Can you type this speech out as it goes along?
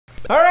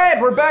All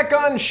right, we're back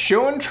on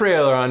Show and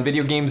Trailer on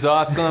Video Games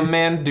Awesome.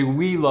 Man, do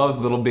we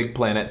love Little Big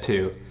Planet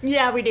 2.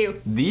 Yeah, we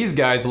do. These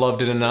guys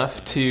loved it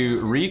enough to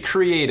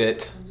recreate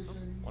it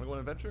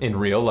in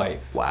real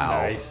life. Wow.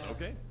 Nice.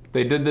 Okay.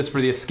 They did this for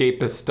the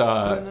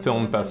Escapist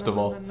Film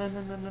Festival.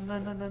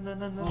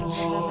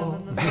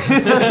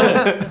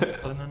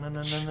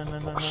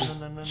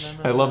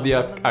 I love the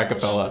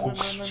acapella.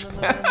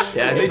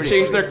 Yeah, They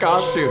changed their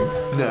costumes.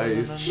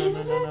 Nice.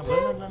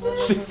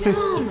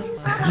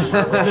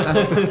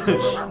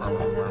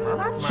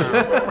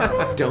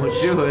 Don't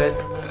do it.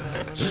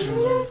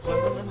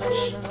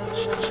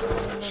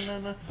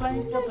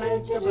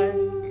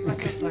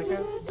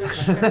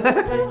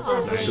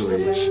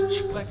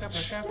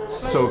 Sweet.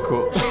 So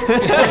cool.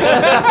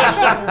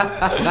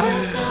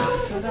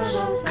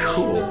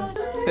 Cool.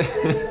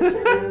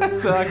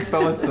 The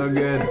acapella's so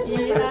good.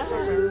 Yeah.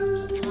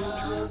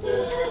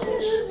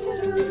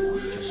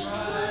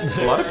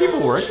 A lot of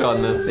people worked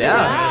on this.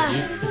 Yeah.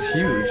 It's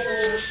huge.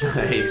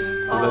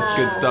 Nice. So that's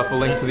good stuff. A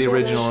link to the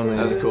original in the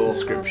That was cool.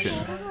 description.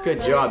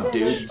 Good job,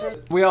 dudes.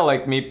 We all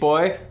like Meat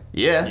Boy.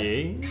 Yeah.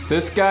 Yay.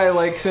 This guy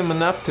likes him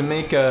enough to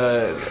make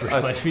a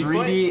Like Meat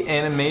Boy? 3D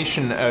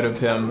animation out of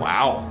him.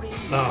 Wow.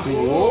 Oh.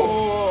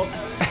 Oh.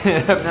 A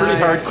pretty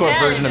Nice. hardcore Yeah,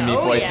 version of Meat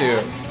oh, Boy yeah.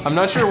 too. I'm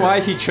not sure why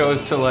he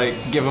chose to like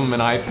give him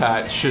an eye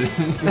patch.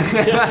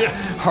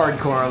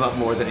 Hardcore a lot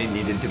more than he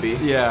needed to be.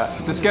 Yeah,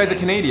 this guy's a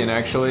Canadian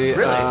actually.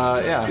 Really?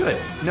 Yeah. Good.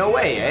 No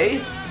way,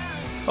 eh?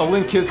 I'll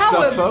link his How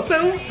stuff about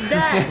up.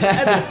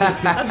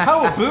 that? How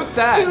about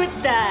that? Boot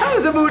that.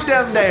 How's about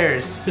them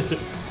dares?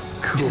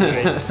 Cool.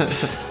 Nice.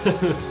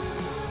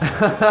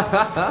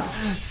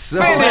 So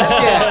Bandage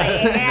Cat.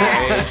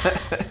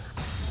 Yeah.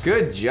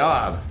 good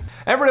job.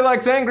 Everybody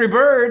likes Angry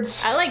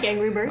Birds. I like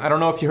Angry Birds. I don't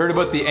know if you heard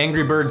about the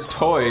Angry Birds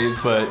toys,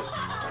 but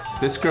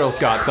this girl's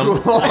got them.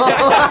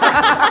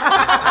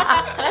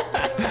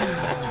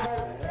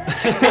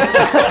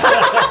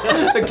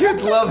 The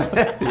kids love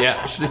it.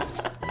 Yeah,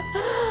 she's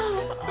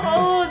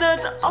Oh,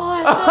 that's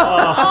awesome.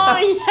 Oh,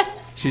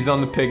 yes. she's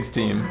on the pigs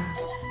team.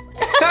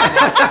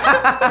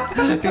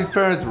 These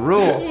parents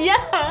rule.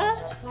 Yeah.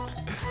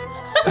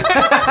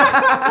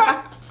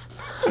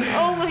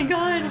 Oh my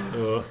god.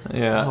 I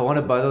Yeah. want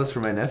to buy those for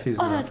my nephews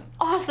Oh, now. that's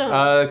awesome.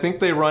 I think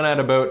they run at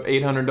about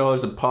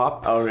 $800 a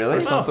pop. Oh, really?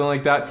 Or something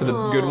like that for the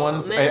good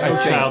ones. man. I No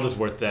think child is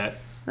worth that.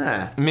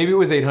 Ah, maybe it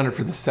was 800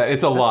 for the set.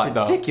 It's a lot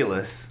though.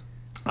 ridiculous.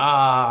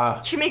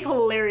 Ah, Should make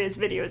hilarious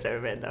videos out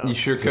of it though. you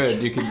sure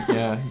could. You could,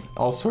 yeah,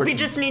 all sorts We of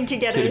just need to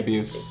get kid a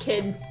abuse.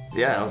 kid.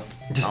 Yeah.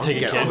 Just I'll take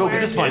a get- kid. I'll go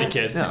get Just your find a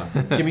kid. Yeah.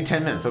 Give me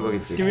 10 minutes. I'll go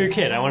get you. Give me your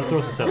kid. I want to throw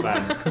some stuff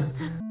at him.